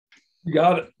You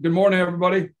got it. Good morning,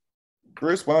 everybody.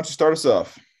 Chris, why don't you start us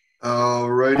off?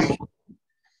 All righty.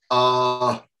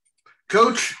 Uh,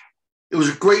 Coach, it was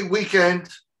a great weekend,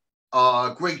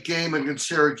 a great game against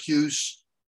Syracuse,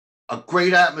 a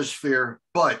great atmosphere,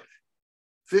 but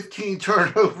 15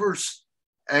 turnovers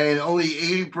and only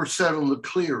 80% on the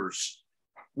clears.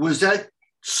 Was that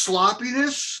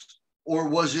sloppiness or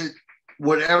was it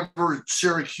whatever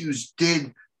Syracuse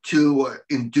did to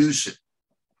induce it?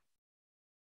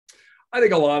 I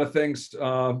think a lot of things.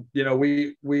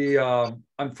 We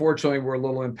unfortunately were a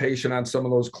little impatient on some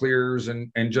of those clears and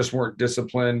just weren't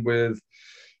disciplined with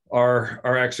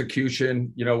our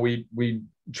execution. We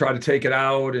try to take it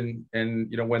out and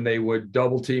when they would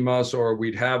double team us or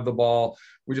we'd have the ball,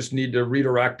 we just need to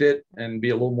redirect it and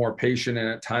be a little more patient. And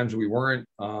at times we weren't.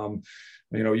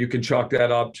 You can chalk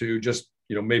that up to just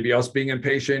maybe us being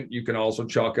impatient. You can also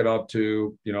chalk it up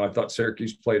to, I thought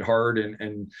Syracuse played hard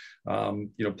and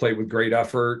played with great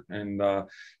effort. And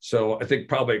so I think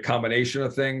probably a combination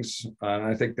of things. And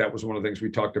I think that was one of the things we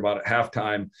talked about at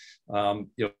halftime.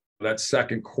 That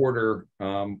second quarter,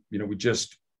 we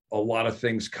just, a lot of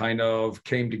things kind of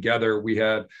came together. We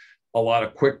had a lot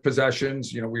of quick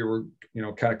possessions. We were,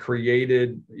 kind of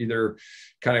created, either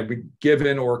kind of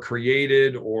given or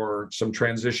created, or some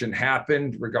transition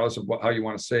happened, regardless of how you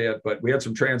want to say it. But we had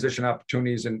some transition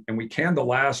opportunities and we canned the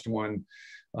last one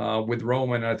with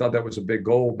Roman. I thought that was a big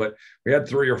goal, but we had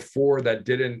 3 or 4 that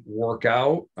didn't work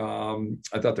out.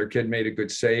 I thought their kid made a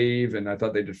good save and I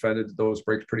thought they defended those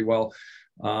breaks pretty well.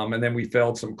 And then we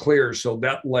failed some clears. So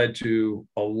that led to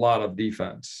a lot of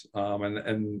defense.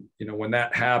 When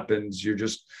that happens, you're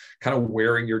just kind of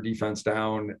wearing your defense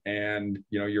down and,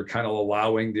 you're kind of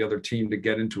allowing the other team to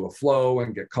get into a flow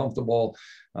and get comfortable.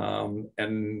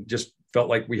 And just felt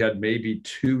like we had maybe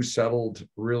 2 settled,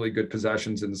 really good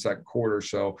possessions in the second quarter.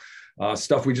 So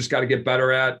stuff we just got to get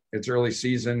better at. It's early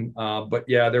season. But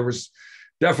yeah, there was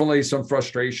definitely some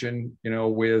frustration,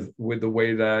 with the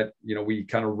way that, we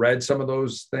kind of read some of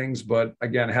those things, but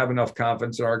again, have enough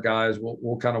confidence in our guys.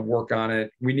 We'll kind of work on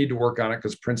it. We need to work on it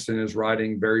because Princeton is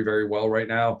riding very, very well right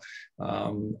now.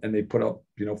 And they put up,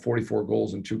 44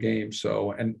 goals in 2 games.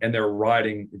 So, and they're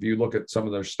riding, if you look at some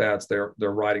of their stats, their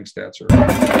riding stats are.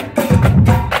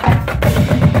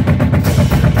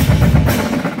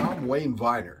 I'm Wayne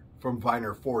Viner from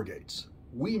Viner Foregates.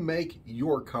 We make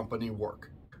your company work.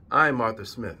 I'm Arthur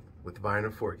Smith with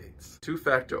Viner Foregates.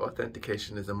 Two-factor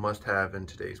authentication is a must-have in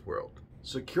today's world.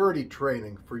 Security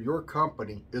training for your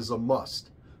company is a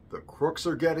must. The crooks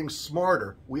are getting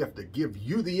smarter. We have to give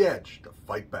you the edge to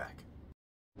fight back.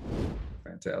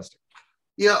 Fantastic.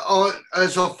 Yeah,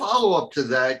 as a follow-up to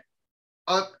that,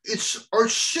 are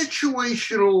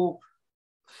situational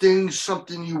things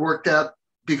something you worked out?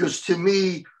 Because to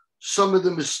me, some of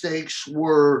the mistakes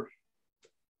were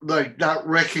like not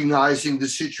recognizing the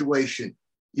situation.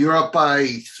 You're up by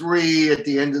 3 at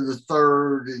the end of the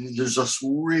third, and there's a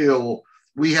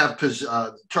we have,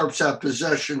 Terps have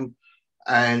possession,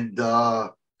 and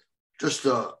just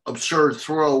an absurd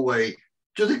throwaway.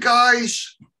 Do the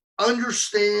guys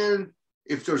understand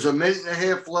if there's a minute and a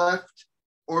half left,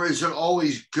 or is it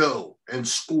always go and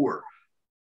score?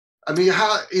 I mean,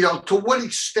 how, to what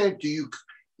extent do you,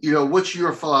 what's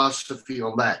your philosophy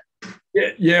on that?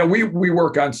 Yeah, we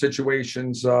work on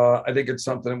situations. I think it's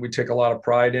something we take a lot of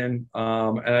pride in.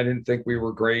 And I didn't think we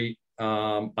were great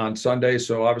on Sunday.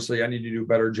 So obviously I need to do a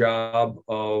better job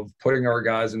of putting our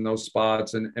guys in those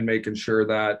spots and making sure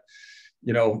that,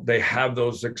 they have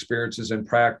those experiences in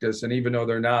practice. And even though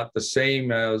they're not the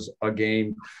same as a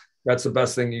game, that's the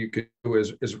best thing you could do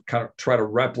is kind of try to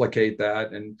replicate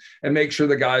that and make sure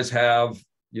the guys have,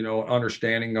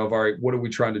 understanding of, all right, what are we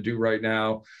trying to do right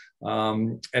now?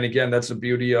 And again, that's the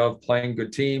beauty of playing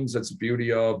good teams. That's the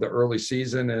beauty of the early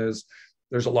season is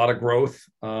there's a lot of growth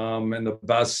and the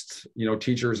best,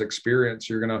 teachers experience.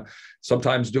 You're going to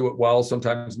sometimes do it well,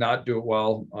 sometimes not do it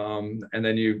well. And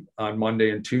then you on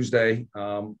Monday and Tuesday,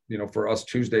 for us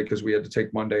Tuesday, because we had to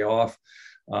take Monday off,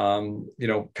 kind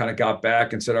of got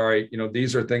back and said, all right,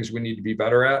 these are things we need to be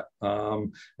better at.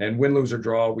 And win, lose or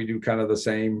draw, we do kind of the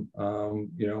same,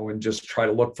 and just try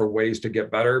to look for ways to get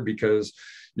better because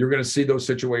you're going to see those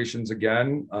situations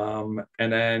again.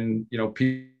 And then,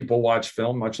 people watch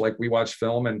film, much like we watch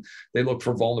film, and they look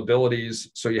for vulnerabilities.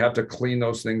 So you have to clean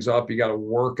those things up. You got to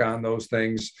work on those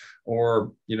things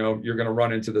or, you're going to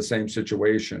run into the same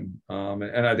situation.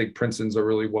 And I think Princeton's a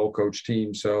really well-coached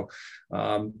team. So,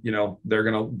 they're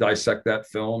going to dissect that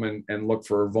film and look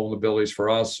for vulnerabilities for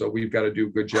us. So we've got to do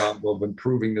a good job of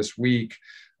improving this week.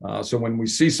 So when we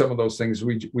see some of those things,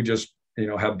 we just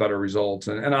have better results.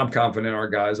 And I'm confident in our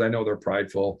guys. I know they're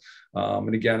prideful.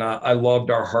 And again, I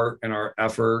loved our heart and our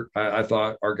effort. I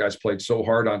thought our guys played so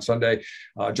hard on Sunday,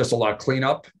 just a lot of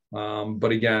cleanup.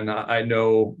 But again, I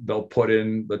know they'll put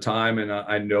in the time, and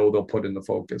I know they'll put in the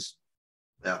focus.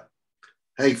 Yeah.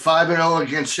 Hey, 5-0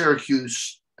 against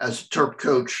Syracuse as a Terp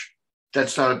coach.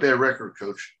 That's not a bad record,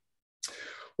 Coach.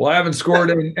 Well, I haven't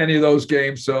scored in any of those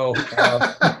games, so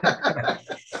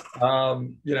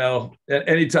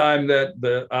anytime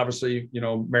that obviously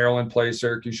Maryland plays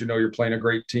Syracuse, you're playing a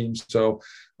great team. So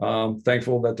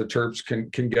thankful that the Terps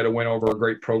can get a win over a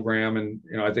great program. And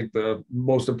I think the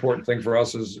most important thing for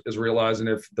us is realizing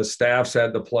if the staffs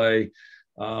had to play,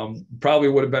 probably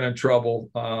would have been in trouble.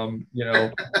 I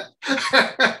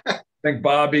think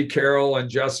Bobby, Carol, and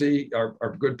Jesse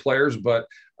are good players, but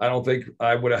I don't think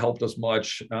I would have helped us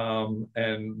much,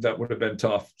 and that would have been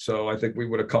tough. So I think we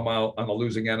would have come out on the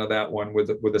losing end of that one with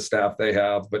the staff they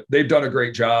have. But they've done a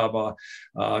great job.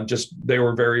 They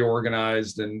were very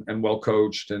organized and well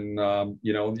coached, and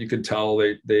you could tell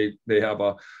they have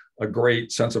a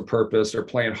great sense of purpose. They're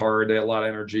playing hard. They had a lot of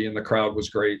energy, and the crowd was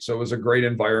great. So it was a great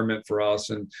environment for us,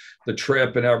 and the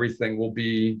trip and everything will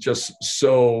be just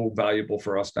so valuable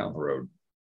for us down the road.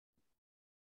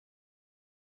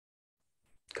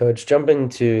 Coach, jumping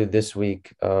to this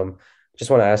week, just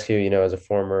want to ask you, as a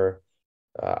former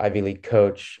Ivy League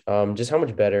coach, just how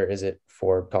much better is it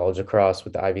for college lacrosse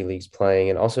with the Ivy Leagues playing?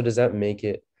 And also, does that make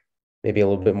it maybe a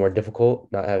little bit more difficult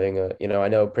not having I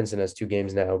know Princeton has 2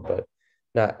 games now, but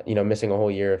not, missing a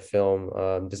whole year of film.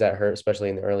 Does that hurt, especially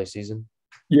in the early season?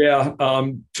 Yeah,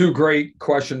 2 great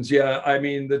questions. Yeah, I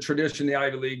mean, the tradition, the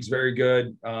Ivy League is very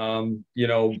good.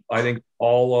 I think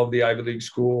all of the Ivy League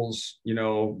schools,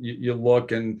 you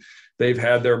look and they've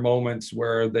had their moments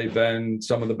where they've been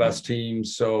some of the best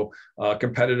teams. So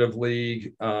competitive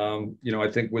league, I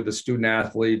think with the student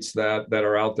athletes that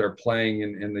are out there playing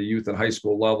in the youth and high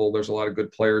school level, there's a lot of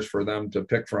good players for them to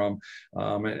pick from,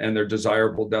 and they're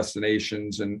desirable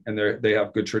destinations, and they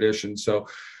have good traditions. So,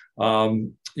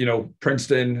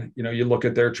 Princeton, you look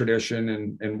at their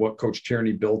tradition and what Coach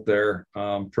Tierney built there,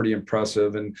 pretty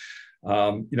impressive. And,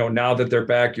 now that they're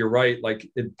back, you're right. Like,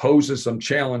 it poses some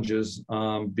challenges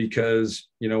because,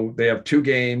 they have 2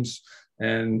 games,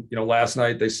 and, last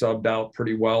night they subbed out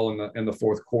pretty well in the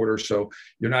fourth quarter. So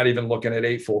you're not even looking at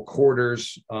 8 full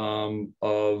quarters of,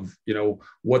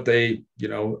 what they,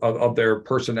 of their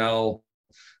personnel.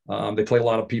 They play a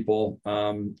lot of people,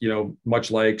 much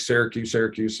like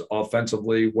Syracuse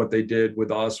offensively. What they did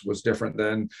with us was different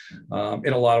than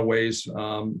in a lot of ways,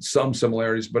 some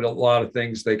similarities, but a lot of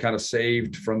things they kind of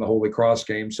saved from the Holy Cross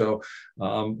game. So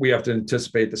we have to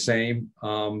anticipate the same.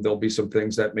 There'll be some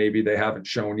things that maybe they haven't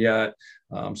shown yet.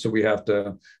 So we have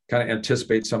to kind of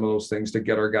anticipate some of those things to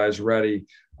get our guys ready.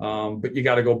 But you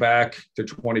got to go back to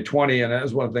 2020. And that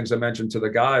was one of the things I mentioned to the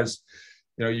guys.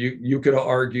 You could have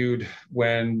argued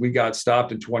when we got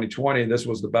stopped in 2020, this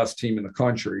was the best team in the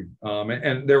country.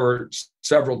 And there were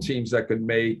several teams that could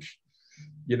make,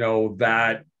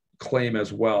 that claim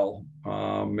as well.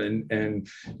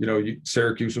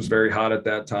 Syracuse was very hot at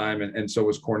that time, and so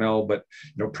was Cornell. But,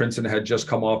 Princeton had just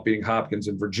come off beating Hopkins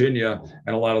in Virginia,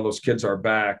 and a lot of those kids are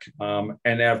back.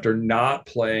 And after not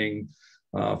playing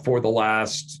for the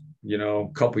last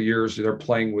couple of years, they're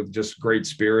playing with just great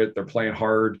spirit. They're playing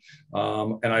hard.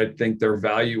 And I think they're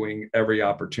valuing every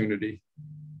opportunity.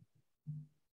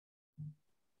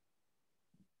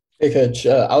 Hey, Coach,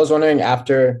 I was wondering,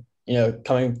 after,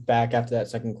 coming back after that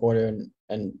second quarter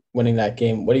and winning that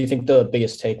game, what do you think the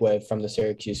biggest takeaway from the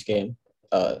Syracuse game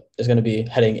is going to be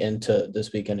heading into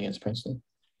this weekend against Princeton?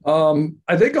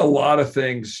 I think a lot of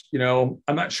things, I'm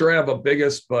not sure I have a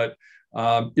biggest, but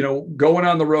going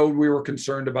on the road, we were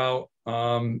concerned about,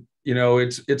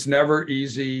 it's never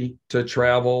easy to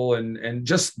travel, and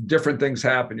just different things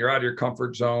happen. You're out of your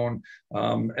comfort zone.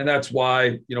 And that's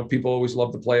why, people always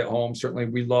love to play at home. Certainly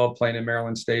we love playing in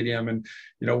Maryland Stadium, and,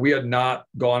 we had not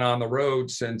gone on the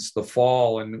road since the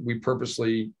fall, and we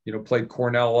purposely, played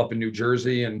Cornell up in New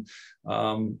Jersey. And,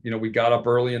 we got up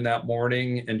early in that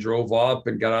morning and drove up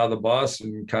and got out of the bus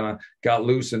and kind of got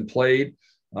loose and played.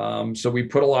 So we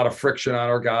put a lot of friction on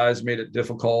our guys, made it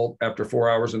difficult after 4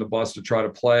 hours in the bus to try to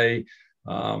play.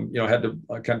 Had to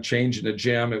kind of change in the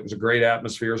gym. It was a great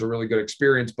atmosphere. It was a really good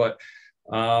experience, but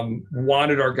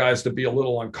wanted our guys to be a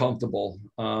little uncomfortable,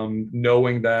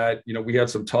 knowing that, we had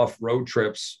some tough road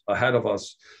trips ahead of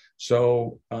us.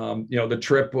 So, the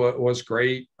trip was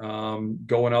great.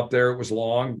 Going up there, it was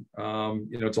long.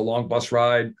 It's a long bus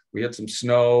ride. We had some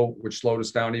snow, which slowed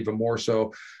us down even more.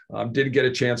 So, did get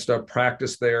a chance to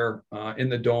practice there in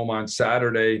the Dome on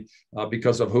Saturday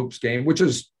because of Hoops game, which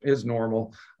is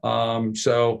normal.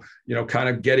 So, kind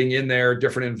of getting in there,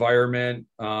 different environment,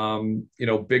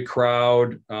 big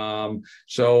crowd.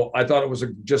 So I thought it was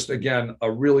again,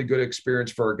 a really good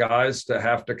experience for our guys to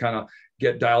have to kind of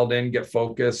get dialed in, get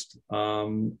focused.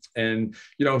 And,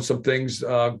 some things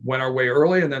went our way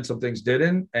early and then some things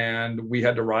didn't. And we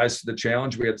had to rise to the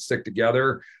challenge. We had to stick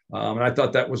together. And I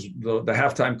thought that was the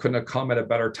halftime couldn't have come at a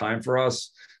better time for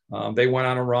us. They went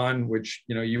on a run, which,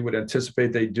 you would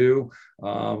anticipate they do.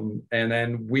 And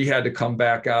then we had to come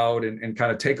back out and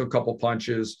kind of take a couple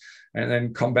punches and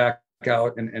then come back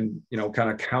out and kind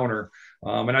of counter.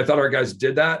 And I thought our guys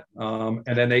did that. And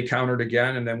then they countered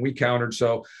again, and then we countered.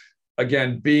 So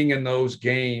again, being in those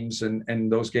games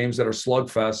and those games that are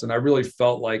slugfest, and I really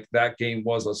felt like that game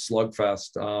was a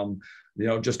slugfest.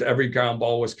 Just every ground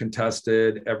ball was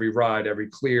contested, every ride, every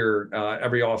clear,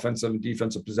 every offensive and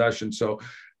defensive possession. So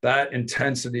that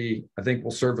intensity, I think, will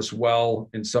serve us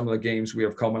well in some of the games we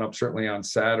have coming up, certainly on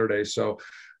Saturday. So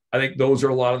I think those are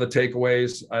a lot of the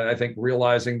takeaways. I think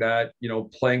realizing that,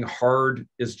 playing hard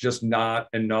is just not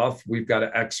enough. We've got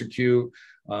to execute.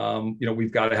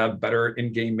 We've got to have better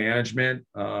in-game management.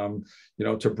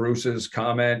 To Bruce's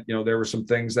comment, there were some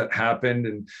things that happened,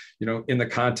 and, in the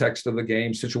context of the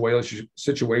game,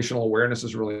 situational awareness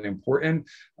is really important.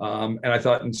 And I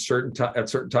thought at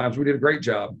certain times we did a great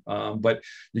job, but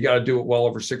you got to do it well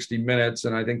over 60 minutes.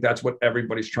 And I think that's what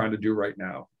everybody's trying to do right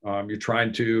now. You're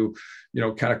trying to,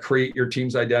 kind of create your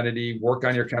team's identity, work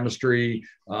on your chemistry,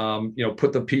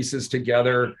 put the pieces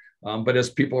together. But as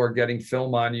people are getting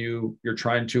film on you, you're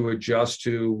trying to adjust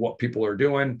to what people are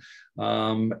doing,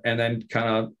 and then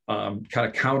kind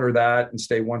of counter that and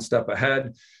stay one step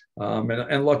ahead.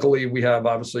 And luckily, we have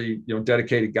obviously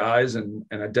dedicated guys and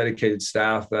a dedicated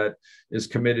staff that is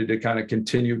committed to kind of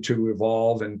continue to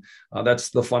evolve, and that's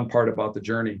the fun part about the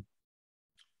journey.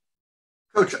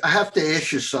 Coach, I have to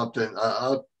ask you something.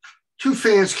 Two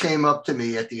fans came up to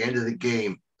me at the end of the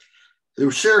game. They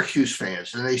were Syracuse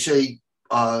fans, and they say,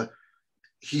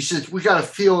 he said, "We got a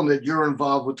feeling that you're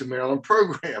involved with the Maryland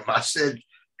program." I said,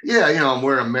 "Yeah, I'm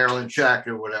wearing a Maryland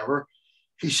jacket or whatever."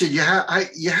 He said, you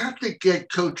have to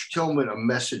get Coach Tillman a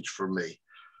message for me.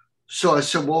 So I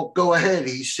said, "Well, go ahead."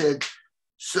 He said,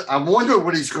 so I wonder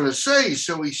what he's going to say.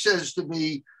 So he says to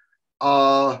me,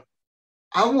 I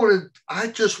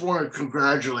just want to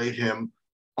congratulate him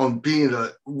on being a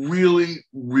really,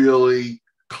 really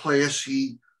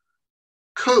classy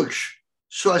coach.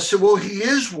 So I said, "Well, he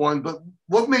is one, but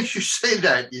what makes you say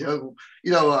that?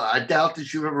 I doubt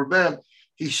that you've ever met him."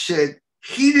 He said,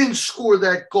 "He didn't score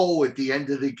that goal at the end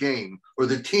of the game, or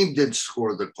the team didn't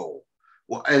score the goal.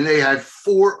 Well, and they had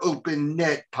 4 open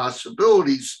net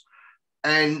possibilities.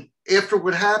 And after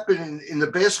what happened in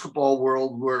the basketball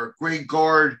world, where a great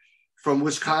guard from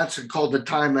Wisconsin called the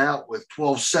timeout with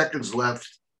 12 seconds left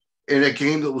in a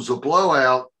game that was a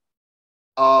blowout,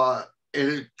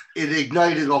 and it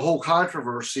ignited a whole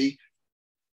controversy.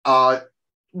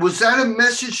 Was that a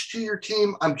message to your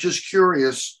team? I'm just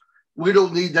curious. We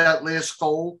don't need that last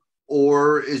goal,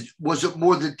 or was it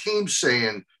more the team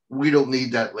saying we don't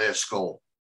need that last goal?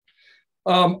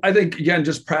 I think, again,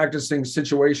 just practicing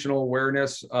situational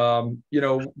awareness.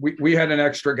 We had an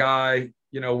extra guy.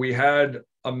 We had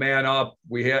a man up.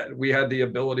 We had the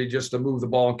ability just to move the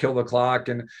ball and kill the clock.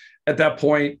 And at that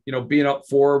point, being up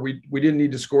 4, we didn't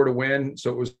need to score to win.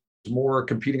 So it was more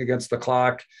competing against the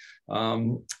clock.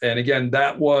 And again,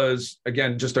 that was,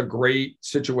 just a great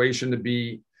situation to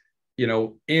be,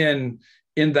 in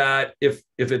that if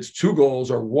it's 2 goals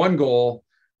or 1 goal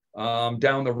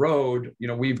down the road,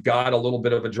 we've got a little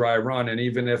bit of a dry run. And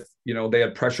even if, they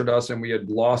had pressured us and we had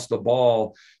lost the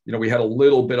ball, we had a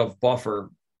little bit of buffer.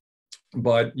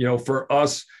 But, for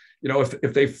us,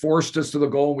 if they forced us to the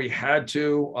goal, we had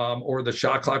to, or the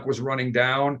shot clock was running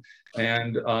down,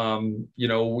 and,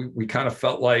 we kind of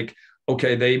felt like,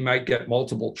 okay, they might get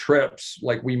multiple trips,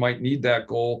 like we might need that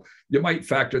goal. You might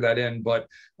factor that in, but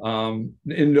in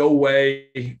no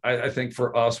way, I think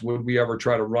for us, would we ever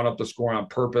try to run up the score on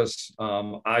purpose.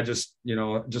 I just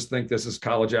think this is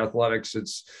college athletics.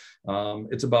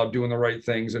 It's about doing the right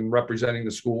things and representing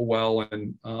the school well.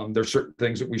 And there's certain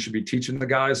things that we should be teaching the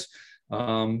guys.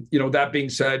 That being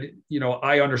said,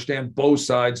 I understand both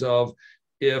sides of,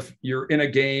 if you're in a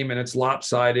game and it's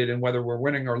lopsided and whether we're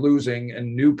winning or losing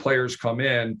and new players come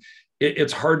in,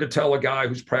 it's hard to tell a guy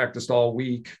who's practiced all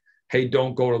week, hey,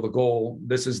 don't go to the goal.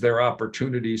 This is their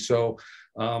opportunity. So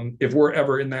if we're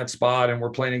ever in that spot and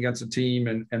we're playing against a team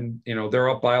and they're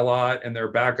up by a lot and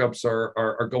their backups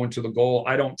are going to the goal,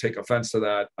 I don't take offense to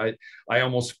that. I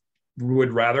almost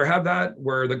would rather have that,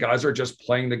 where the guys are just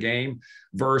playing the game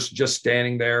versus just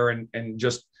standing there and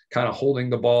just kind of holding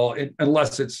the ball,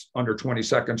 unless it's under 20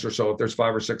 seconds or so. If there's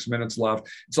 5 or 6 minutes left,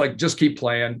 it's like, just keep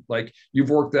playing. Like, you've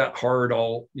worked that hard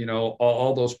all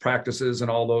those practices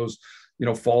and all those,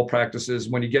 fall practices.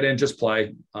 When you get in, just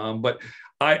play. But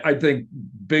I think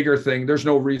bigger thing, there's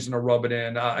no reason to rub it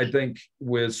in. I think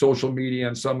with social media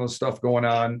and some of the stuff going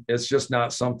on, it's just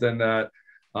not something that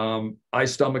I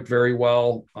stomach very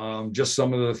well. Just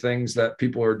some of the things that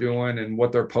people are doing and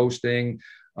what they're posting.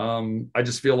 I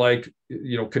just feel like,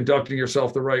 conducting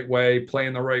yourself the right way,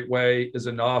 playing the right way is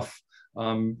enough.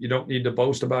 You don't need to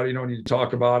boast about it. You don't need to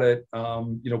talk about it.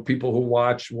 People who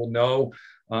watch will know,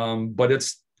 but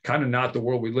it's kind of not the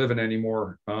world we live in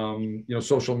anymore.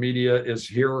 Social media is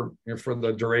here for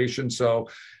the duration. So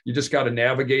you just got to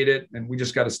navigate it, and we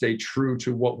just got to stay true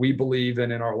to what we believe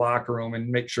in our locker room, and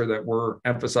make sure that we're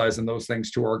emphasizing those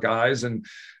things to our guys. And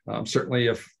certainly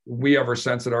if we ever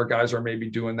sense that our guys are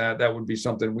maybe doing that, that would be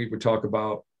something we would talk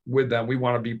about with them. We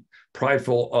want to be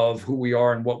prideful of who we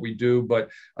are and what we do, but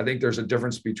I think there's a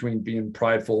difference between being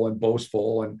prideful and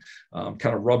boastful and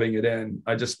kind of rubbing it in.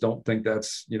 I just don't think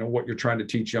that's what you're trying to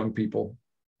teach young people.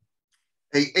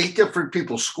 8 different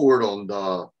people scored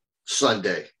on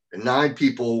Sunday, and 9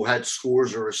 people had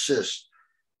scores or assists.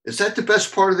 Is that the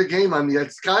best part of the game? I mean,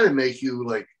 that's got to make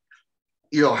you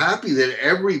happy that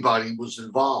everybody was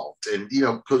involved, and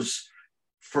because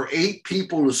for 8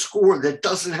 people to score, that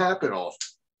doesn't happen often.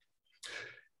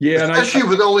 Yeah, especially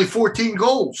with only 14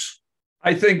 goals.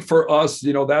 I think for us,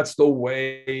 that's the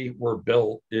way we're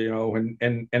built,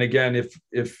 and again,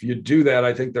 if you do that,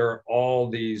 I think there are all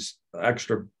these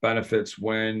extra benefits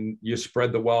when you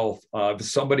spread the wealth. If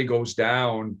somebody goes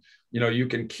down, you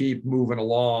can keep moving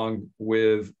along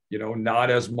with, not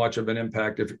as much of an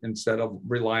impact instead of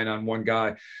relying on one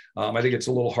guy. I think it's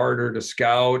a little harder to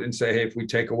scout and say, hey, if we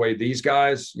take away these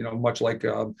guys, much like,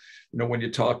 when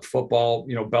you talk football,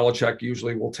 Belichick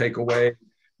usually will take away,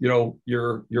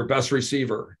 your best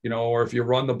receiver, or if you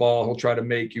run the ball, he'll try to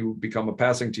make you become a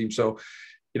passing team. So,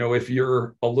 if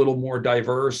you're a little more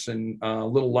diverse and a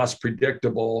little less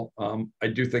predictable, I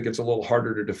do think it's a little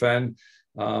harder to defend.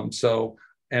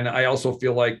 And I also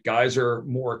feel like guys are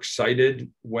more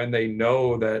excited when they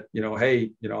know that,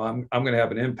 hey, I'm going to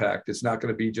have an impact. It's not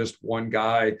going to be just one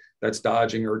guy that's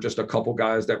dodging or just a couple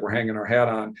guys that we're hanging our hat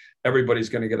on. Everybody's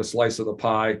going to get a slice of the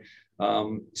pie.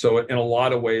 So in a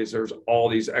lot of ways, there's all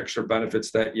these extra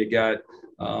benefits that you get.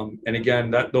 And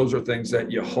again, those are things that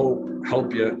you hope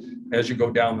help you as you go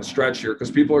down the stretch here,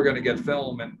 because people are going to get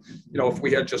film. And, if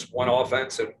we had just one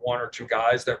offense and 1 or 2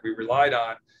 guys that we relied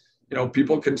on,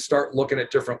 people can start looking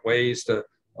at different ways to,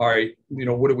 all right,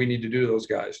 what do we need to do to those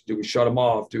guys? Do we shut them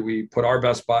off? Do we put our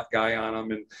best guy on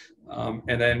them?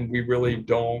 And then we really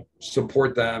don't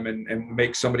support them and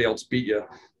make somebody else beat you.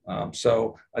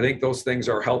 So I think those things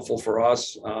are helpful for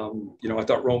us. I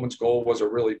thought Roman's goal was a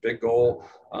really big goal.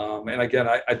 And again,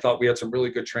 I thought we had some really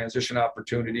good transition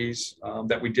opportunities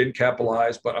that we didn't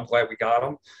capitalize, but I'm glad we got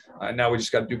them. And now we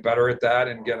just got to do better at that.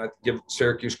 And again, I give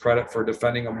Syracuse credit for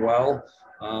defending them well.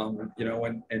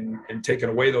 And taking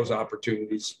away those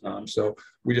opportunities. So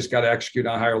we just got to execute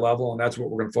on a higher level, and that's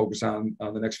what we're going to focus on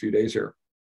the next few days here.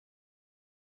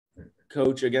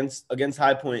 Coach, against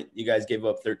High Point, you guys gave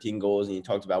up 13 goals, and you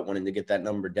talked about wanting to get that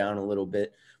number down a little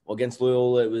bit. Well, against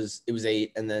Loyola, it was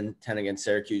 8, and then 10 against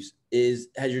Syracuse.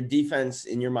 Has your defense,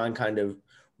 in your mind, kind of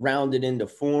rounded into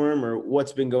form, or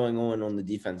what's been going on the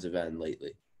defensive end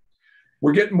lately?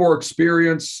 We're getting more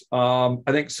experience. I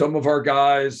think some of our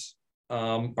guys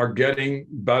are getting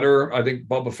better. I think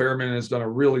Bubba Fairman has done a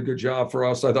really good job for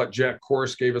us. I thought Jack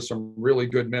Korse gave us some really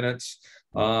good minutes.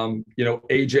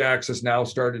 Ajax has now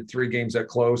started 3 games at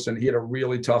close, and he had a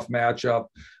really tough matchup.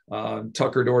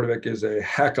 Tucker Dordovic is a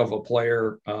heck of a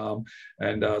player,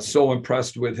 and so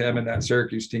impressed with him and that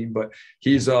Syracuse team. But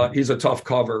he's a tough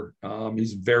cover.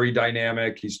 He's very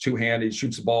dynamic. He's two-handed. He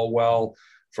shoots the ball well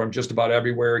from just about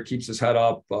everywhere. He keeps his head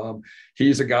up.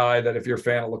 He's a guy that if you're a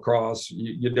fan of lacrosse,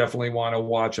 you definitely want to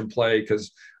watch him play,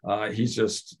 because he's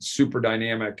just super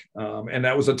dynamic. And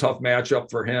that was a tough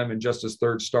matchup for him in just his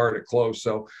 3rd start at close.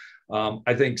 So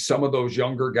I think some of those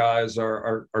younger guys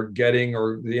are getting,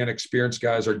 or the inexperienced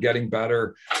guys are getting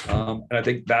better. And I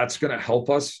think that's going to help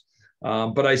us.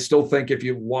 But I still think if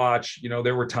you watch,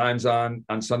 there were times on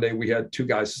Sunday we had 2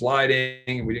 guys sliding,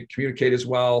 and we didn't communicate as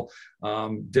well.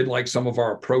 Didn't like some of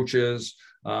our approaches.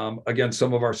 Again,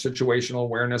 some of our situational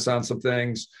awareness on some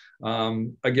things.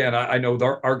 Again, I know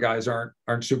our guys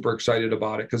aren't super excited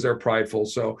about it because they're prideful.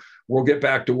 So we'll get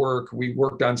back to work. We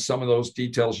worked on some of those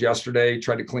details yesterday,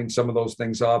 tried to clean some of those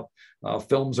things up.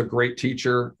 Film's a great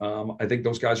teacher. I think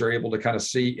those guys are able to kind of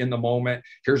see in the moment,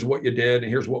 here's what you did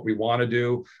and here's what we want to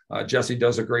do. Jesse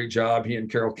does a great job, he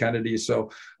and Carol Kennedy. So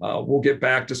we'll get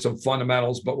back to some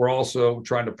fundamentals, but we're also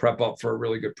trying to prep up for a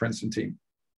really good Princeton team.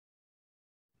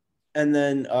 And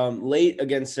then late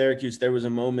against Syracuse, there was a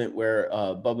moment where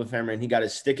Bubba Fairman, he got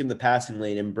his stick in the passing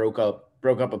lane and broke up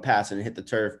a pass and hit the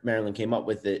turf. Maryland came up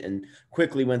with it and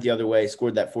quickly went the other way,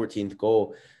 scored that 14th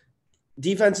goal.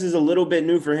 Defense is a little bit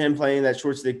new for him playing that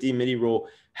short stick D midi role.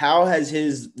 How has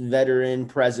his veteran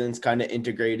presence kind of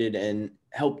integrated and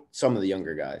helped some of the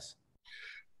younger guys?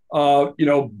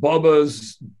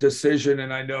 Bubba's decision,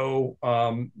 and I know,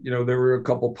 there were a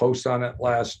couple posts on it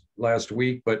last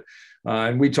week, but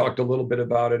and we talked a little bit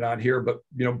about it on here, but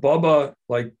Bubba,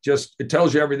 it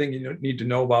tells you everything you need to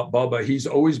know about Bubba. He's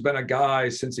always been a guy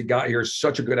since he got here,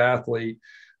 such a good athlete.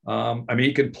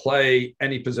 He could play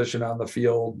any position on the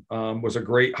field, was a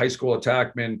great high school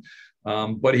attackman,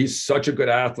 but he's such a good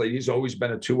athlete. He's always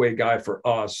been a two-way guy for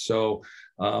us. So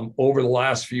over the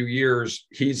last few years,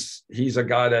 he's a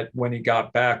guy that when he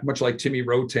got back, much like Timmy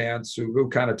Rotance, who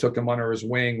kind of took him under his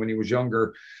wing when he was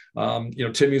younger,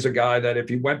 Timmy's a guy that if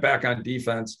he went back on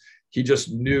defense, he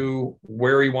just knew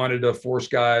where he wanted to force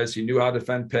guys. He knew how to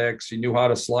defend picks. He knew how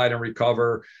to slide and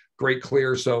recover, great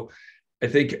clear. So I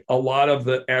think a lot of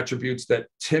the attributes that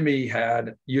Timmy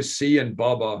had, you see in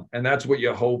Bubba, and that's what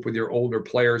you hope with your older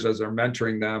players as they're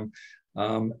mentoring them.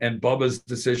 And Bubba's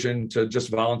decision to just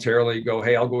voluntarily go,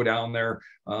 hey, I'll go down there.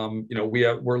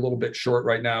 We're a little bit short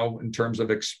right now in terms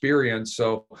of experience.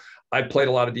 So I played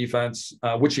a lot of defense,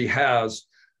 which he has,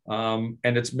 and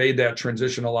it's made that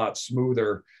transition a lot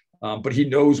smoother. But he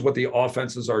knows what the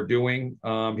offenses are doing.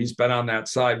 He's been on that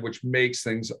side, which makes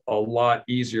things a lot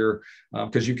easier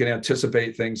because you can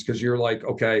anticipate things because you're like,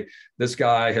 okay, this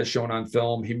guy has shown on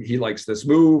film, he likes this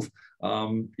move.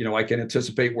 I can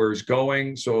anticipate where he's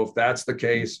going. So if that's the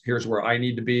case, here's where I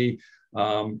need to be.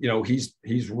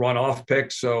 He's run off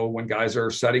picks. So when guys are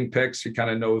setting picks, he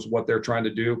kind of knows what they're trying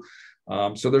to do.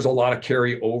 So there's a lot of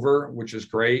carry over, which is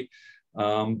great.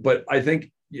 But I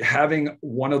think having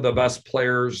one of the best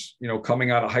players,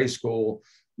 coming out of high school,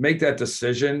 make that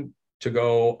decision to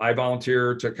go, I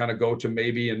volunteer to kind of go to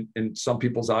maybe in some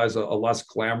people's eyes, a less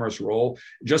glamorous role,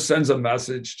 just sends a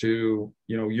message to,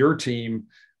 your team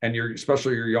and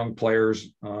especially your young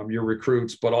players, your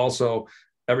recruits, but also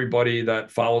everybody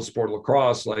that follows sport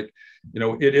lacrosse.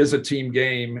 It is a team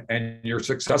game and you're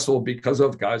successful because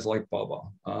of guys like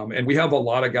Bubba. And we have a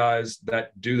lot of guys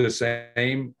that do the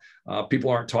same. People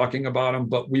aren't talking about them,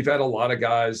 but we've had a lot of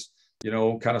guys,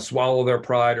 kind of swallow their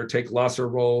pride or take lesser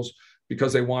roles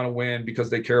because they want to win, because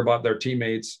they care about their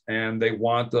teammates and they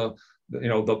want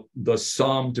the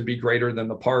sum to be greater than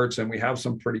the parts. And we have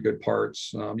some pretty good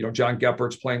parts. John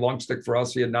Geppert's playing long stick for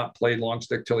us. He had not played long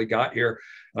stick till he got here.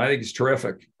 And I think he's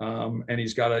terrific. And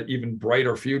he's got an even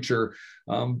brighter future.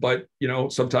 But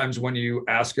sometimes when you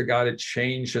ask a guy to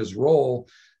change his role,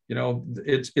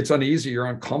 it's uneasy, you're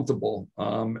uncomfortable,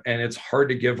 and it's hard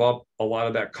to give up a lot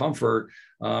of that comfort.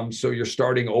 So you're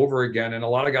starting over again. And a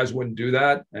lot of guys wouldn't do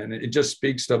that. And it just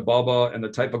speaks to Bubba and the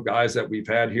type of guys that we've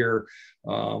had here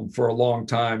for a long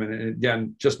time. And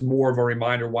again, just more of a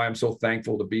reminder why I'm so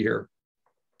thankful to be here.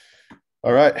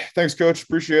 All right. Thanks, Coach.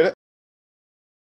 Appreciate it.